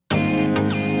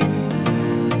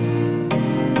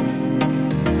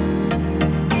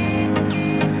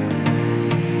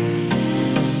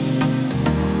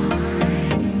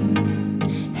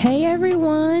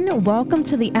welcome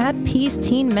to the At Peace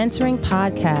Teen Mentoring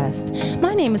Podcast.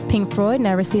 My name is Pink Freud, and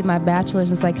I received my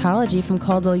bachelor's in psychology from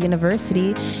Caldwell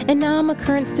University, and now I'm a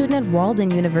current student at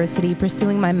Walden University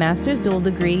pursuing my master's dual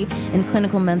degree in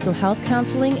clinical mental health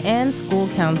counseling and school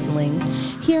counseling.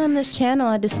 Here on this channel,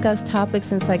 I discuss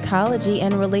topics in psychology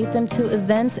and relate them to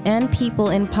events and people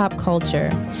in pop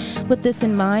culture. With this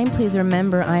in mind, please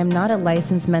remember I am not a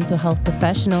licensed mental health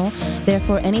professional.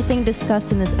 Therefore, anything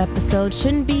discussed in this episode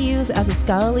shouldn't be used as a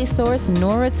scholarly source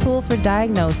nor a tool for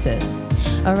diagnosis.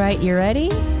 All right, you ready?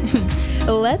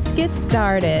 Let's get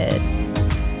started.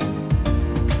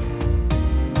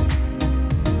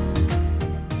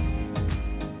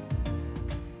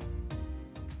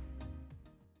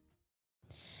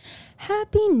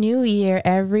 Happy New Year,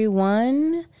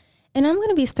 everyone. And I'm going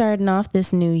to be starting off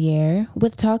this new year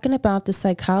with talking about the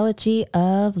psychology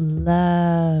of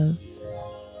love.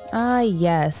 Ah,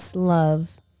 yes,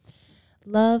 love.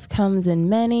 Love comes in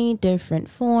many different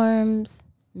forms,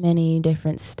 many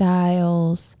different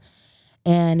styles,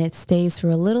 and it stays for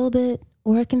a little bit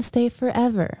or it can stay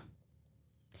forever.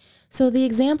 So the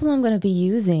example I'm going to be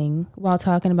using while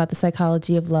talking about the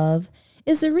psychology of love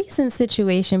is the recent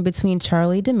situation between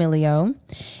Charli D'Amelio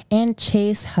and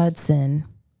Chase Hudson,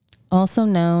 also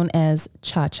known as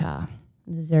Cha-Cha.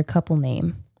 This is their couple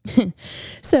name.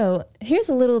 So here's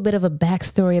a little bit of a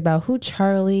backstory about who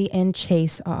Charli and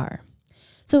Chase are.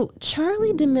 So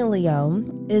Charli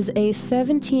D'Amelio is a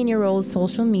 17-year-old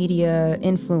social media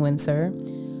influencer.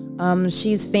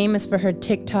 She's famous for her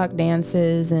TikTok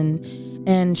dances,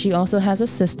 and she also has a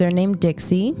sister named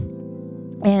Dixie.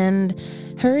 And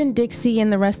her and Dixie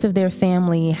and the rest of their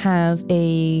family have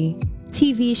a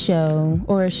TV show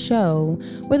or a show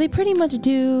where they pretty much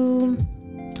do,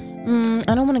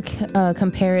 I don't want to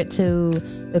compare it to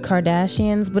the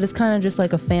Kardashians, but it's kind of just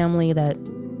like a family that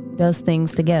does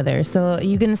things together. So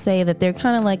you can say that they're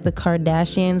kind of like the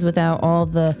Kardashians without all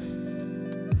the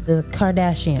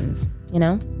Kardashians, you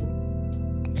know?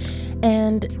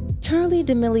 And Charli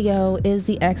D'Amelio is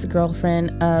the ex-girlfriend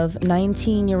of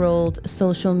 19-year-old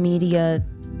social media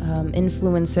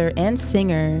influencer and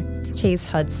singer Chase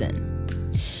Hudson.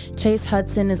 Chase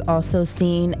Hudson is also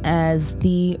seen as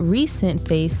the recent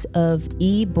face of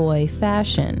e-boy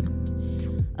fashion.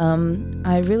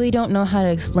 I really don't know how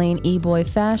to explain e-boy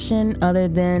fashion other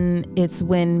than it's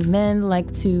when men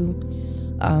like to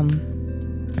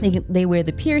they wear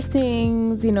the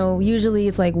piercings, you know, usually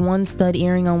it's like one stud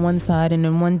earring on one side and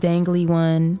then one dangly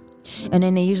one, and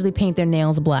then they usually paint their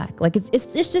nails black. Like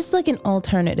it's just like an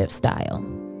alternative style.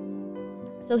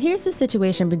 So here's the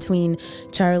situation between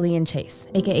Charli and Chase,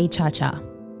 aka Cha-Cha.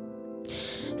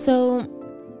 So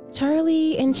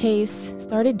Charli and Chase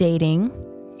started dating,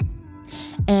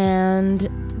 and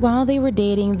while they were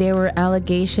dating, there were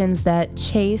allegations that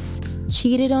Chase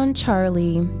cheated on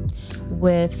Charli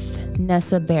with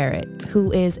Nessa Barrett,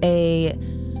 who is a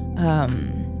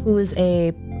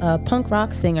punk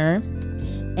rock singer,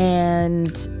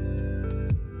 and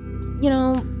you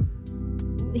know,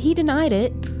 he denied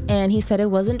it and he said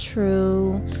it wasn't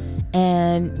true,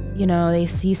 and you know,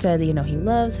 he said, you know, he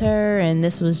loves her and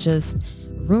this was just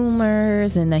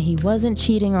rumors and that he wasn't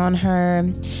cheating on her.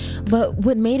 But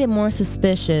what made it more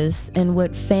suspicious and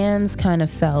what fans kind of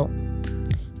felt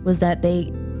was that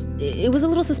it was a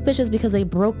little suspicious because they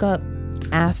broke up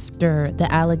after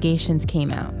the allegations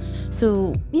came out.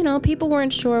 So, you know, people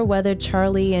weren't sure whether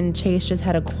Charli and Chase just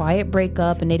had a quiet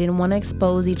breakup and they didn't want to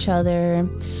expose each other,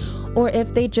 or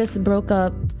if they just broke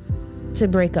up to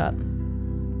break up.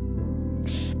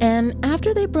 And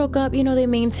after they broke up, you know, they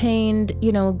maintained,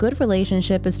 you know, a good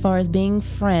relationship as far as being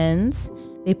friends.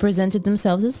 They presented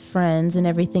themselves as friends and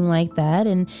everything like that.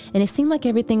 And it seemed like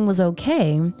everything was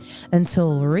okay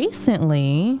until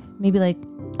recently, maybe like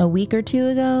a week or two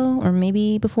ago, or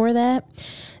maybe before that,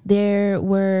 there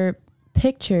were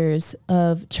pictures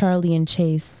of Charli and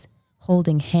Chase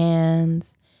holding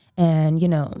hands and, you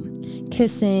know,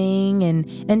 kissing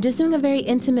and just doing a very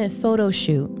intimate photo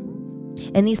shoot.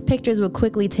 And these pictures were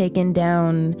quickly taken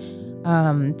down,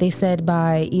 they said,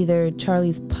 by either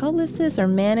Charli's publicist or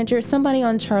manager. Somebody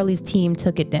on Charli's team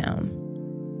took it down.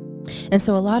 And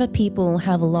so a lot of people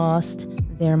have lost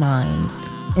their minds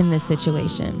in this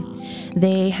situation.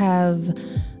 They have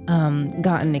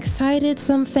gotten excited,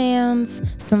 some fans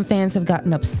have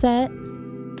gotten upset.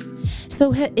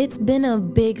 So it's been a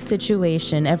big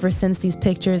situation ever since these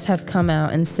pictures have come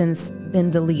out and since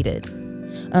been deleted.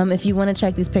 If you want to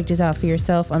check these pictures out for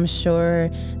yourself, I'm sure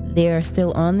they are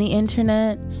still on the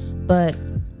internet, but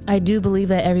I do believe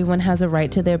that everyone has a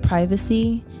right to their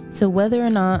privacy. So whether or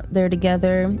not they're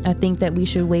together, I think that we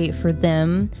should wait for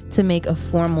them to make a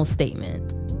formal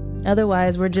statement.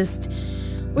 Otherwise, we're just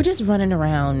we're just running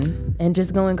around and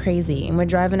just going crazy, and we're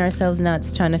driving ourselves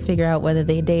nuts trying to figure out whether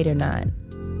they date or not.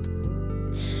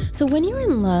 So when you're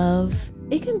in love,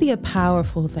 it can be a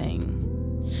powerful thing.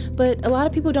 But a lot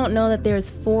of people don't know that there's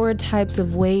 4 types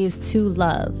of ways to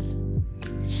love.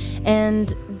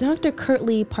 And Dr.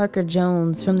 Kirtley Parker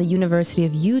Jones from the University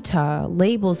of Utah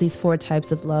labels these 4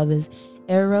 types of love as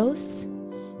eros,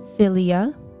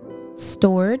 philia,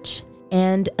 storge,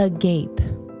 and agape.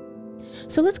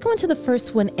 So let's go into the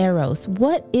first one, eros.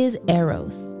 What is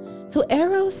eros? So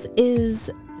eros is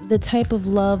the type of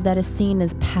love that is seen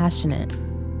as passionate.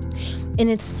 And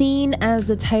it's seen as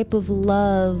the type of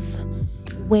love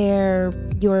where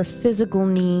your physical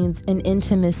needs and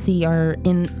intimacy are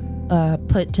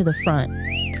put to the front.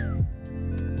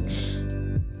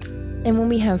 And when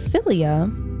we have philia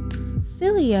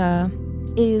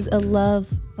is a love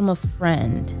from a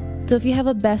friend. So if you have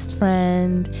a best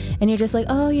friend and you're just like,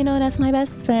 oh, that's my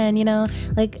best friend,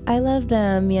 like I love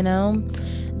them,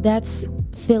 that's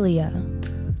philia.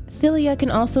 Philia can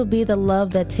also be the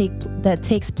love that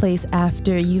takes place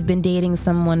after you've been dating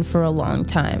someone for a long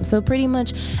time. So pretty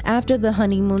much after the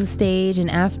honeymoon stage and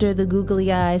after the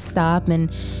googly eyes stop and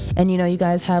you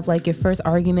guys have like your first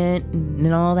argument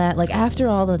and all that, like after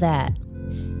all of that,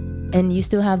 and you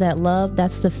still have that love,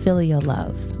 that's the philia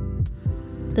love.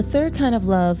 The third kind of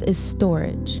love is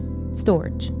storge,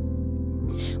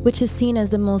 which is seen as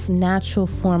the most natural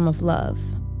form of love.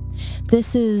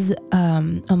 This is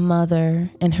a mother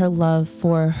and her love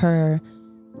for her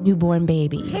newborn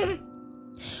baby,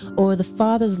 or the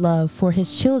father's love for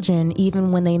his children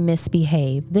even when they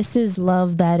misbehave. This is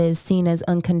love that is seen as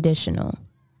unconditional.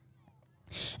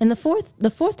 And the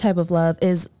fourth type of love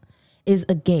is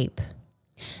agape.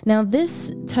 Now,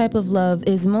 this type of love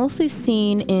is mostly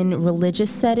seen in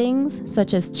religious settings,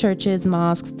 such as churches,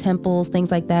 mosques, temples, things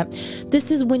like that.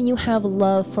 This is when you have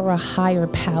love for a higher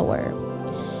power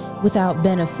without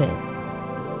benefit.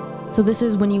 So this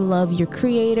is when you love your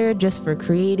creator just for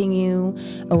creating you,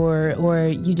 or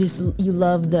you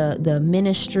love the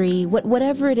ministry,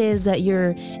 whatever it is that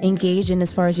you're engaged in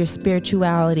as far as your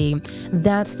spirituality.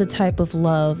 That's the type of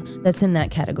love that's in that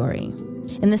category.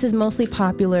 And this is mostly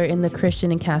popular in the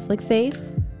Christian and Catholic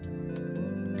faith.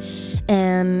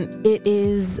 And it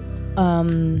is,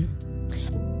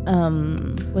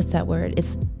 what's that word?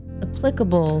 It's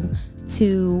applicable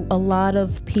to a lot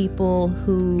of people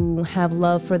who have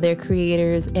love for their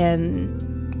creators and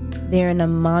they're in a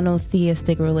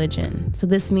monotheistic religion. So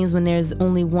this means when there's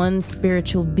only one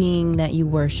spiritual being that you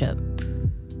worship.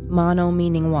 Mono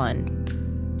meaning one.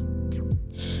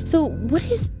 So what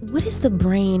is the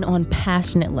brain on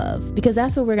passionate love? Because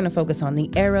that's what we're going to focus on, the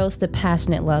eros, the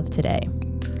passionate love today.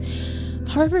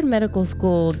 Harvard Medical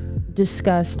School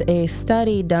discussed a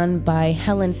study done by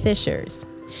Helen Fishers,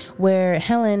 where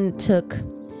Helen took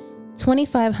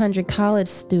 2,500 college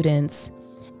students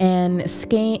and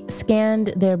scanned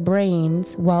their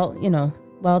brains while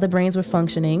the brains were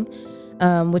functioning,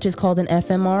 which is called an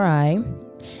fMRI.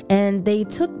 And they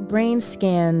took brain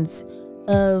scans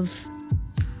of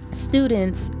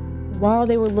students while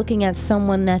they were looking at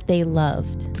someone that they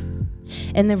loved.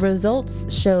 And the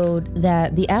results showed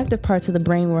that the active parts of the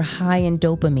brain were high in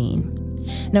dopamine.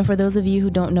 Now, for those of you who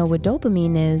don't know what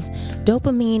dopamine is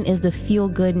the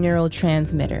feel-good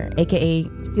neurotransmitter, aka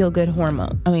feel-good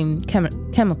hormone,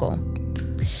 chemical.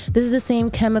 This is the same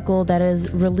chemical that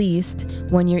is released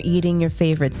when you're eating your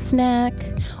favorite snack,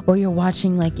 or you're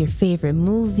watching like your favorite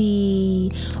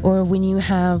movie, or when you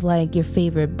have like your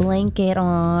favorite blanket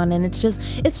on, and it's just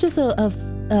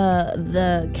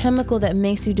the chemical that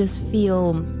makes you just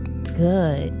feel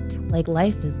good, like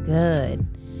life is good.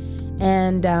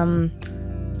 And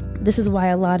this is why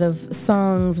a lot of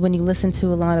songs, when you listen to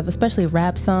a lot of, especially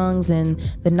rap songs in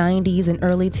the 90s and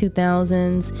early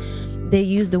 2000s, they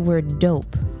use the word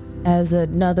dope as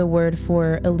another word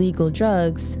for illegal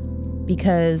drugs,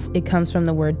 because it comes from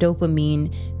the word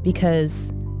dopamine,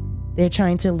 because they're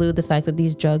trying to elude the fact that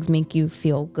these drugs make you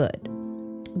feel good.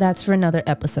 That's for another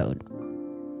episode.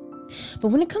 But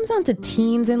when it comes down to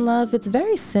teens in love, it's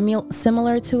very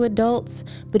similar to adults,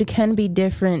 but it can be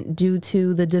different due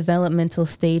to the developmental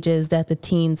stages that the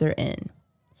teens are in.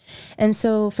 And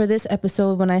so for this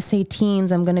episode, when I say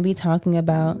teens, I'm going to be talking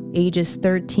about ages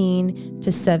 13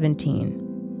 to 17.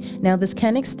 Now, this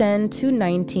can extend to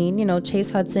 19.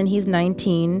 Chase Hudson, he's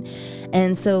 19.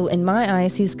 And so in my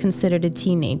eyes, he's considered a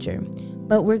teenager.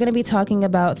 But we're going to be talking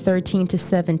about 13 to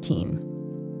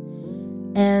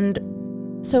 17. And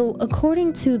so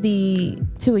according to a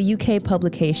UK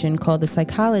publication called The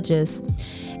Psychologist,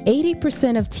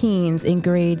 80% of teens in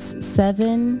grades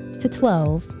 7 to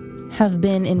 12 have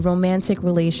been in romantic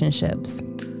relationships.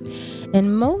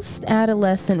 And most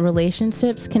adolescent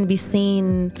relationships can be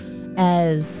seen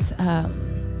as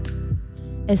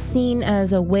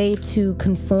a way to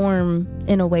conform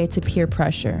in a way to peer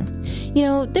pressure.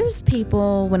 There's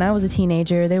people, when I was a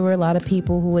teenager, there were a lot of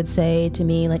people who would say to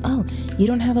me like, oh, you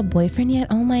don't have a boyfriend yet?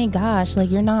 Oh my gosh, like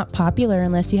you're not popular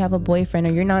unless you have a boyfriend,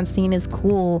 or you're not seen as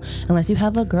cool unless you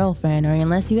have a girlfriend, or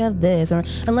unless you have this, or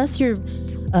unless you're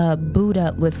booed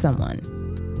up with someone.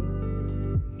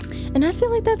 And I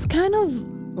feel like that's kind of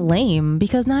lame,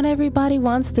 because not everybody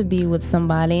wants to be with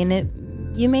somebody, and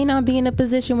you may not be in a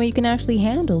position where you can actually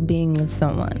handle being with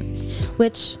someone,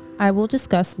 which I will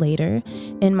discuss later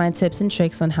in my tips and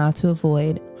tricks on how to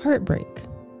avoid heartbreak.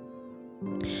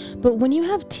 But when you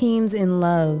have teens in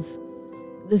love,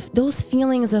 those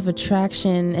feelings of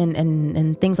attraction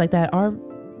and things like that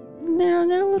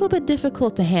they're a little bit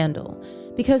difficult to handle,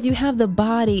 because you have the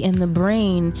body and the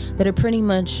brain that are pretty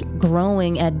much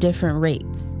growing at different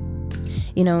rates.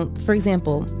 For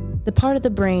example, the part of the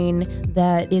brain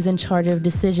that is in charge of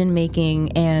decision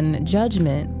making and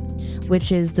judgment,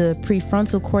 which is the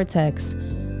prefrontal cortex,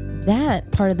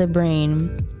 that part of the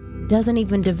brain doesn't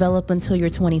even develop until you're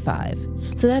 25.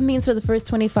 So that means for the first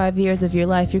 25 years of your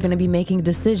life, you're going to be making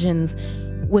decisions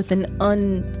with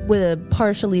a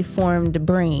partially formed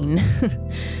brain.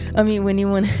 I mean,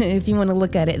 if you want to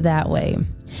look at it that way.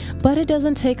 But it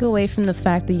doesn't take away from the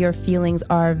fact that your feelings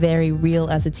are very real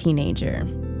as a teenager,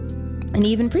 and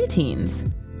even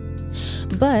preteens.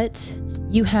 But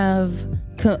you have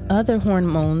other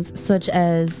hormones such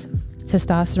as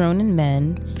testosterone in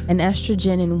men and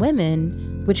estrogen in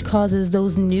women, which causes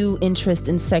those new interests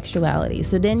in sexuality.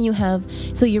 So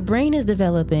your brain is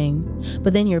developing,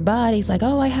 but then your body's like,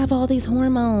 oh, I have all these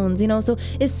hormones, so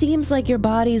it seems like your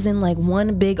body's in like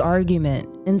one big argument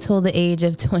until the age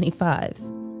of 25.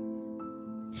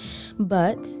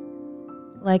 But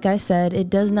like I said, it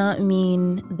does not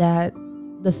mean that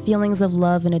the feelings of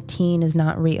love in a teen is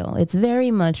not real. It's very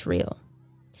much real.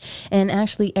 And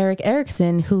actually, Erik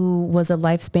Erikson, who was a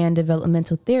lifespan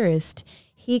developmental theorist,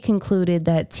 he concluded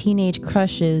that teenage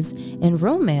crushes and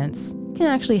romance can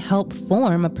actually help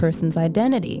form a person's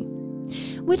identity,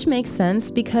 which makes sense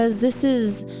because this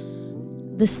is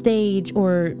the stage,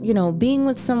 or, being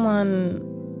with someone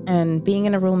and being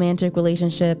in a romantic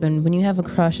relationship, and when you have a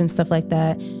crush and stuff like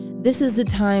that, this is the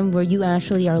time where you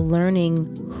actually are learning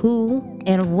who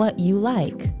and what you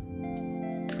like.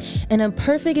 And a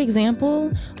perfect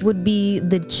example would be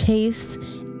the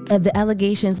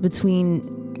allegations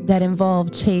that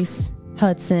involve Chase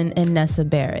Hudson and Nessa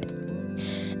Barrett.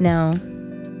 Now,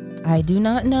 I do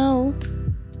not know.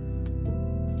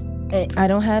 I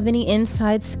don't have any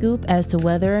inside scoop as to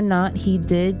whether or not he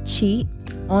did cheat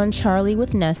on Charlie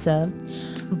with Nessa,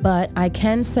 but I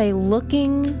can say,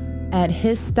 looking at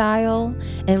his style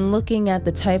and looking at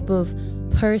the type of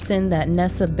person that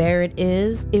Nessa Barrett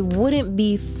is, it wouldn't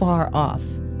be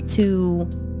surprising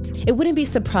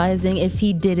if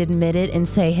he did admit it and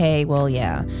say, hey, well,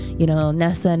 yeah,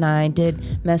 Nessa and I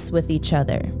did mess with each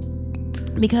other.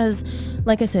 Because,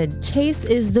 like I said, Chase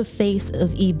is the face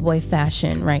of e-boy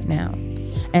fashion right now.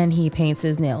 And he paints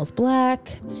his nails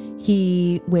black.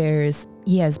 He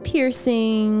has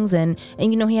piercings and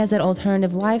he has that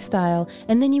alternative lifestyle.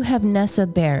 And then you have Nessa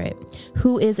Barrett,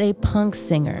 who is a punk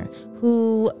singer,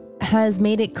 who has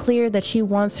made it clear that she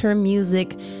wants her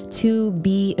music to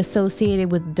be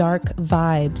associated with dark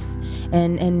vibes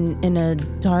and in a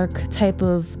dark type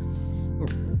of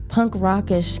punk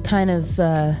rockish kind of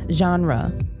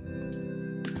genre.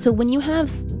 So when you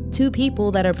have two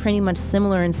people that are pretty much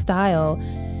similar in style,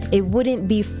 it wouldn't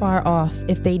be far off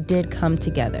if they did come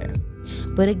together.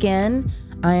 But again,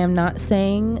 I am not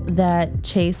saying that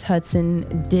Chase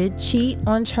Hudson did cheat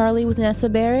on Charlie with Nessa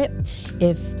Barrett.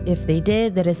 If they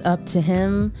did, that is up to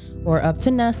him or up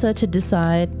to Nessa to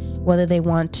decide whether they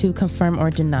want to confirm or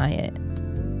deny it.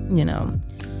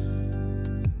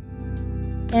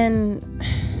 And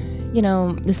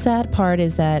the sad part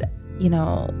is that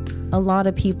a lot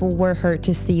of people were hurt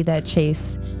to see that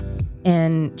Chase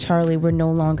and Charlie were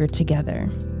no longer together.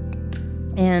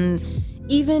 And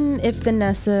even if the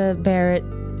Nessa Barrett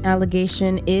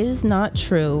allegation is not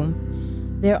true,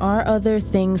 there are other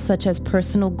things such as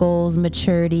personal goals,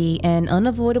 maturity, and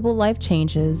unavoidable life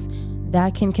changes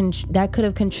that could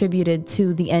have contributed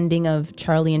to the ending of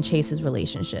Charlie and Chase's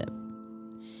relationship.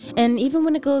 And even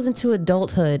when it goes into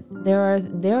adulthood,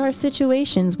 there are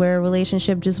situations where a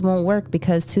relationship just won't work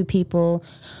because two people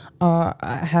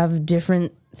have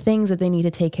different things that they need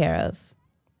to take care of.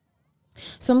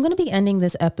 So I'm going to be ending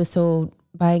this episode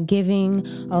by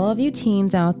giving all of you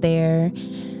teens out there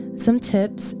some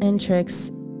tips and tricks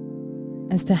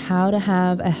as to how to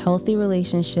have a healthy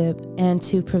relationship and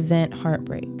to prevent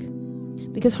heartbreak.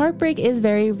 Because heartbreak is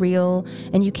very real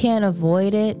and you can't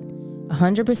avoid it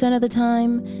 100% of the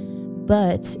time.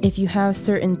 But if you have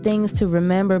certain things to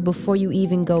remember before you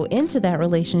even go into that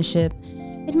relationship,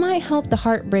 it might help the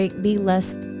heartbreak be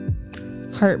less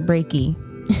heartbreaky.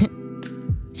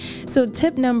 So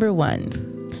tip number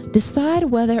 1, decide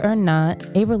whether or not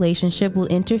a relationship will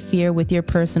interfere with your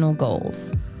personal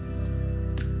goals.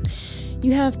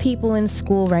 You have people in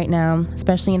school right now,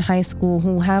 especially in high school,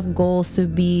 who have goals to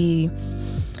be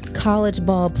college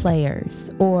ball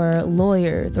players or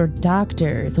lawyers or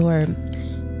doctors or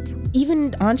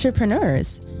even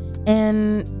entrepreneurs.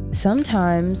 And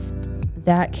sometimes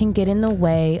that can get in the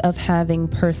way of having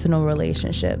personal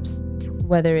relationships,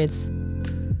 whether it's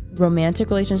romantic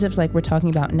relationships like we're talking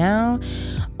about now,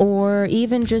 or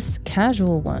even just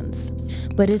casual ones.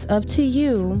 But it's up to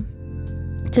you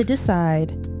to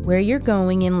decide where you're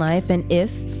going in life and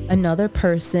if another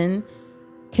person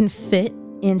can fit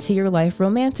into your life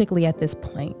romantically at this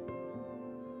point.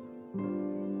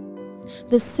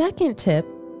 The second tip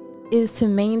is to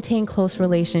maintain close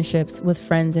relationships with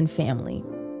friends and family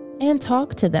and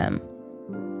talk to them.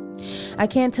 I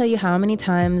can't tell you how many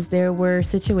times there were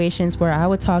situations where I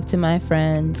would talk to my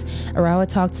friends or I would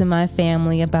talk to my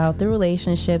family about the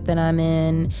relationship that I'm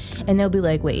in, and they'll be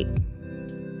like, wait,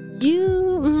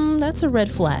 that's a red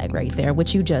flag right there,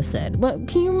 what you just said. But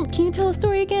can you tell a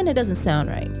story again? It doesn't sound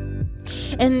right.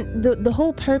 And the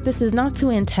whole purpose is not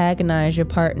to antagonize your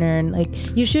partner. And like,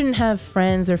 you shouldn't have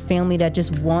friends or family that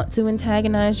just want to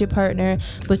antagonize your partner,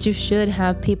 but you should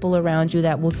have people around you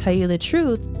that will tell you the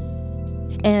truth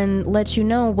and let you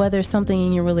know whether something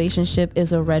in your relationship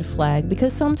is a red flag.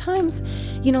 Because sometimes,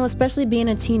 especially being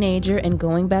a teenager and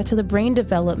going back to the brain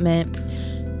development,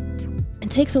 it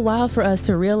takes a while for us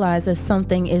to realize that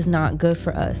something is not good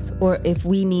for us, or if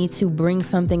we need to bring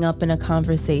something up in a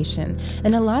conversation.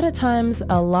 And a lot of times,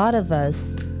 a lot of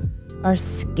us are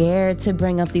scared to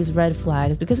bring up these red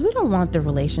flags because we don't want the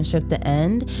relationship to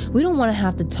end. We don't want to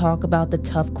have to talk about the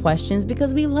tough questions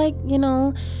because we like,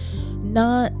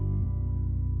 not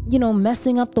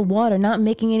messing up the water, not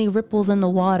making any ripples in the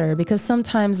water, because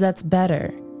sometimes that's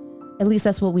better. At least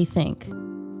that's what we think.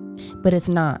 But it's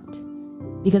not.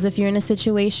 Because if you're in a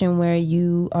situation where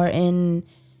you are in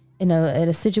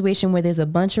a situation where there's a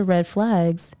bunch of red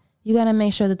flags, you got to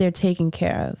make sure that they're taken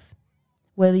care of.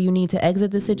 Whether you need to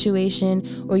exit the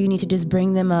situation or you need to just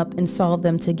bring them up and solve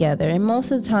them together. And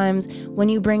most of the times when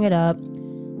you bring it up,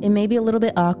 it may be a little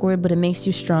bit awkward, but it makes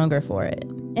you stronger for it.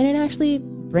 And it actually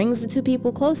brings the two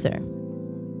people closer.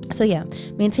 So yeah,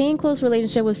 maintain close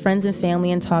relationship with friends and family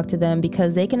and talk to them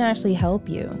because they can actually help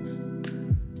you.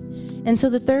 And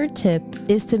so the third tip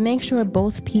is to make sure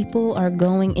both people are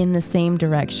going in the same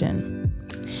direction.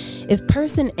 If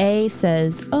person A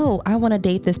says, oh, I want to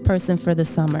date this person for the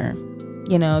summer,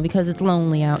 because it's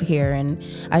lonely out here and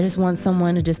I just want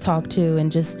someone to just talk to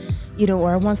and just,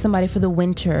 or I want somebody for the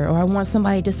winter, or I want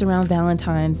somebody just around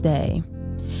Valentine's Day.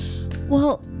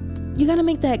 Well, you got to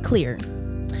make that clear,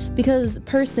 because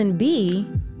person B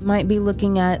might be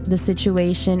looking at the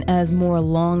situation as more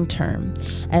long-term,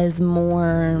 as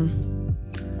more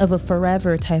of a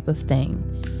forever type of thing.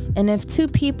 And if two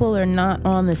people are not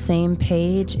on the same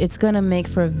page, it's going to make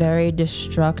for a very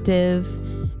destructive,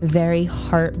 very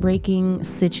heartbreaking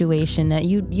situation that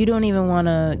you don't even want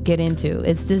to get into.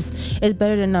 It's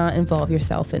better to not involve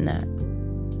yourself in that.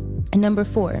 And number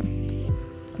 4,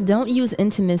 don't use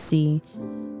intimacy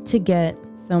to get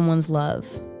someone's love.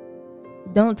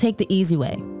 Don't take the easy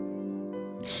way.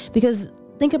 Because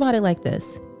think about it like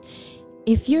this.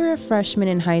 If you're a freshman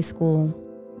in high school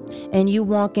and you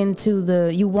walk into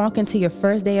your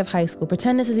first day of high school,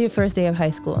 pretend this is your first day of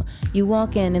high school. You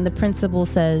walk in and the principal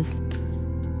says,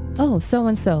 oh,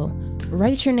 so-and-so,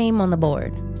 write your name on the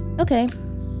board. Okay,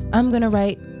 I'm going to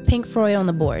write Pink Floyd on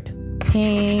the board.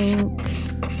 Pink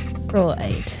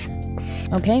Floyd.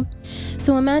 Okay,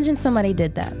 so imagine somebody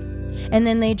did that. And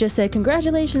then they just said,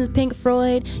 congratulations, Pink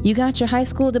Floyd, you got your high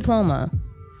school diploma.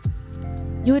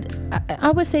 I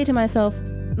would say to myself,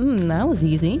 that was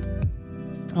easy.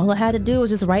 All I had to do was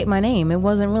just write my name. It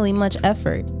wasn't really much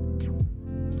effort.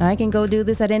 I can go do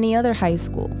this at any other high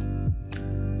school.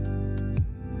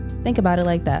 Think about it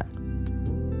like that.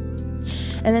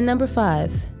 And then number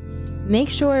 5, make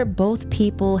sure both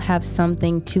people have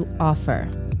something to offer.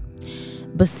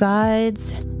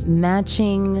 Besides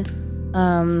matching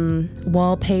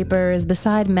wallpapers,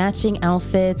 besides matching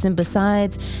outfits, and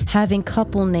besides having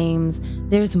couple names,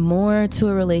 there's more to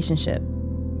a relationship.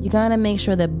 You gotta make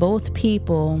sure that both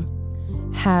people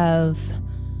have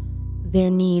their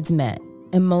needs met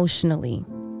emotionally,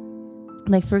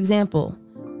 Like, for example,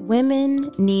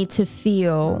 women need to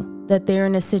feel that they're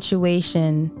in a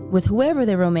situation with whoever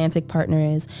their romantic partner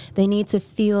is. They need to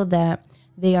feel that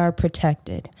they are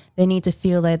protected. They need to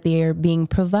feel that they are being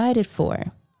provided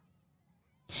for.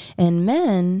 And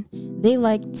men, they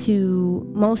like to,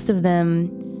 most of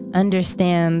them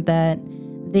understand that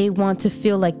they want to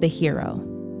feel like the hero.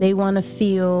 They want to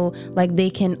feel like they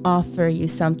can offer you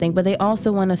something, but they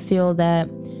also want to feel that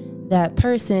that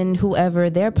person, whoever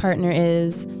their partner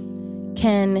is,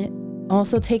 can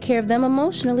also take care of them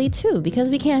emotionally too, because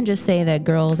we can't just say that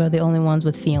girls are the only ones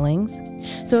with feelings.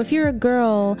 So if you're a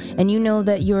girl and you know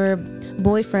that your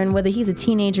boyfriend, whether he's a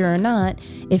teenager or not,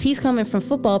 if he's coming from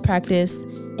football practice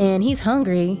and he's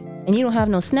hungry and you don't have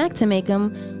no snack to make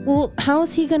him, well, how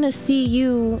is he gonna see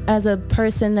you as a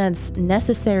person that's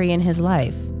necessary in his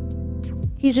life?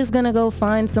 He's just gonna go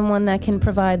find someone that can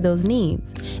provide those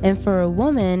needs. And for a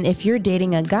woman, if you're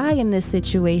dating a guy in this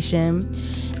situation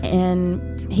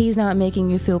and he's not making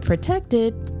you feel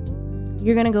protected,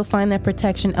 you're gonna go find that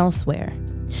protection elsewhere.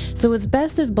 So it's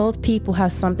best if both people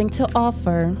have something to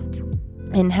offer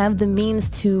and have the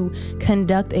means to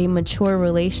conduct a mature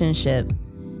relationship.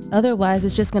 Otherwise,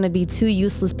 it's just gonna be two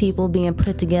useless people being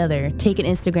put together, taking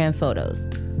Instagram photos.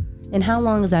 And how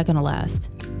long is that gonna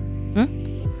last?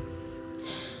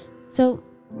 So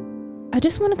I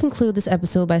just want to conclude this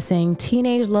episode by saying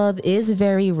teenage love is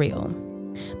very real,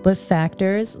 but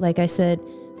factors, like I said,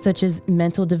 such as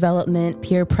mental development,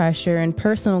 peer pressure, and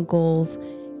personal goals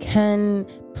can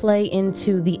play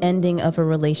into the ending of a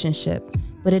relationship.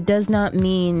 But it does not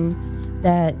mean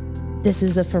that this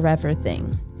is a forever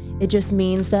thing. It just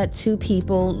means that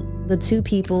the two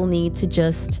people need to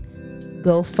just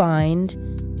go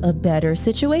find a better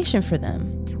situation for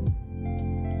them.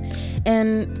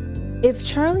 And if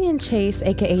Charlie and Chase,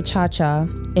 aka Cha-Cha,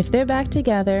 if they're back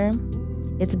together,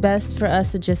 it's best for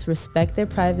us to just respect their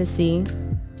privacy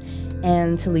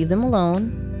and to leave them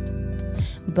alone.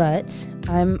 But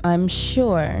I'm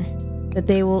sure that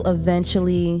they will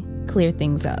eventually clear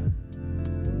things up.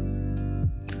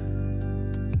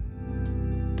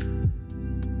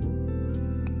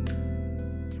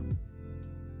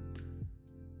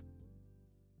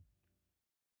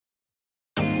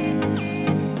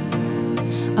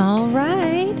 All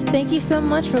right. Thank you so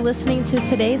much for listening to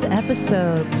today's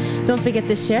episode. Don't forget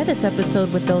to share this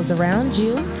episode with those around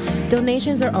you.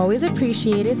 Donations are always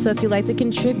appreciated, so if you'd like to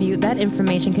contribute, that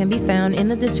information can be found in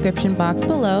the description box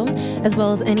below, as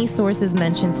well as any sources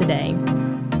mentioned today.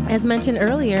 As mentioned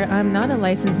earlier, I'm not a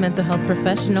licensed mental health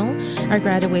professional. I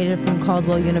graduated from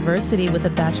Caldwell University with a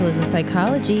bachelor's in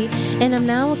psychology, and I'm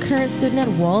now a current student at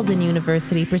Walden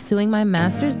University pursuing my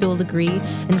master's dual degree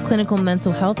in clinical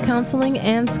mental health counseling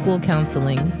and school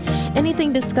counseling.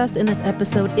 Anything discussed in this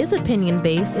episode is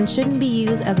opinion-based and shouldn't be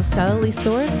used as a scholarly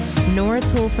source nor a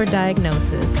tool for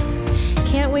diagnosis.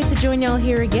 Can't wait to join y'all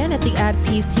here again at the At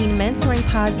Peace Teen Mentoring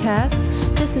Podcast.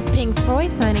 This is Pink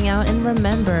Freud signing out, and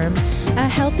remember, a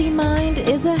healthy mind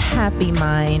is a happy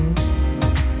mind.